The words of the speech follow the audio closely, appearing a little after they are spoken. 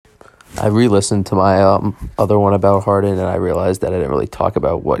I re-listened to my other one about Harden, and I realized that I didn't really talk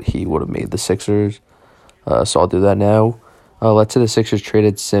about what he would have made the Sixers. So I'll do that now. Let's say the Sixers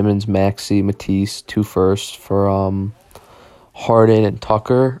traded Simmons, Maxey, Matisse, 2 firsts for Harden and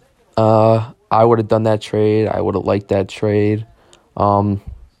Tucker. I would have done that trade. I would have liked that trade. Yeah,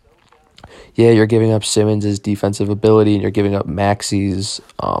 you're giving up Simmons' defensive ability, and you're giving up Maxey's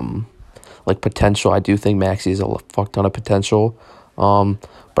potential. I do think Maxey has a fuck ton of potential.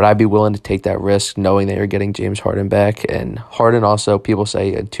 But I'd be willing to take that risk knowing that you're getting James Harden back. And Harden also, people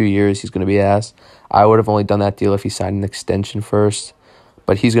say in 2 years he's going to be asked. I would have only done that deal if he signed an extension first.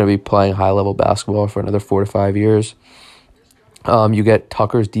 But he's going to be playing high-level basketball for another 4 to 5 years. You get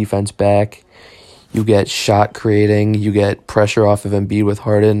Tucker's defense back. You get shot creating. You get pressure off of Embiid with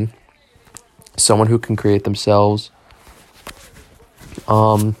Harden. Someone who can create themselves.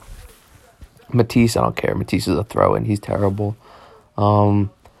 Matisse, I don't care. Matisse is a throw-in. He's terrible.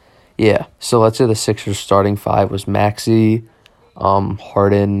 Yeah, so let's say the Sixers starting 5 was Maxey,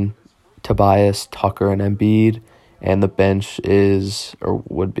 Harden, Tobias, Tucker, and Embiid. And the bench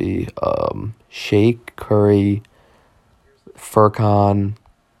would be Shake, Curry, Furkan,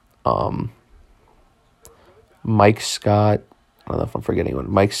 Mike Scott. I don't know if I'm forgetting one.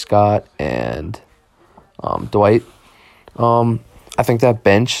 Mike Scott and Dwight. I think that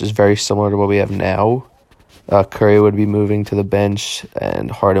bench is very similar to what we have now. Curry would be moving to the bench,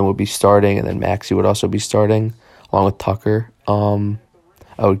 and Harden would be starting, and then Maxey would also be starting, along with Tucker.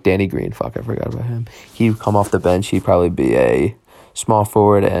 Danny Green. Fuck, I forgot about him. He'd come off the bench. He'd probably be a small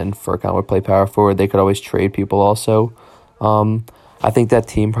forward, and Furkan would play power forward. They could always trade people also. I think that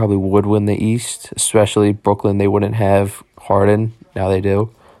team probably would win the East, especially Brooklyn. They wouldn't have Harden. Now they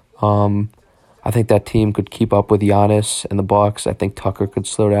do. I think that team could keep up with Giannis and the Bucks. I think Tucker could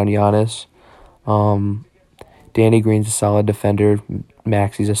slow down Giannis. Danny Green's a solid defender.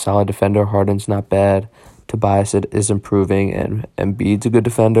 Maxey's a solid defender. Harden's not bad. Tobias is improving, and Embiid's a good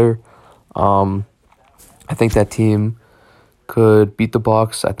defender. I think that team could beat the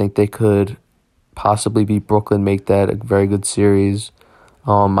Bucks. I think they could possibly beat Brooklyn, make that a very good series.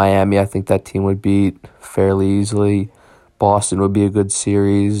 Miami, I think that team would beat fairly easily. Boston would be a good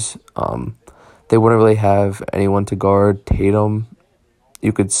series. They wouldn't really have anyone to guard Tatum.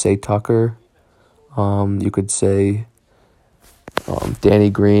 You could say Tucker. You could say Danny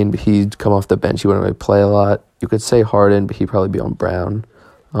Green, but he'd come off the bench. He wouldn't really play a lot. You could say Harden, but he'd probably be on Brown.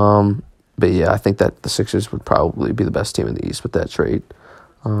 But yeah, I think that the Sixers would probably be the best team in the East with that trade.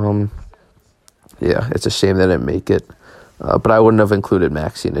 Yeah, it's a shame they didn't make it. But I wouldn't have included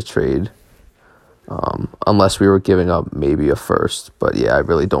Maxey in a trade unless we were giving up maybe a first. But yeah, I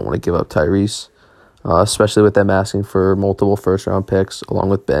really don't want to give up Tyrese, especially with them asking for multiple first-round picks along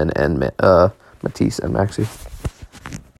with Ben and Matisse and Maxey.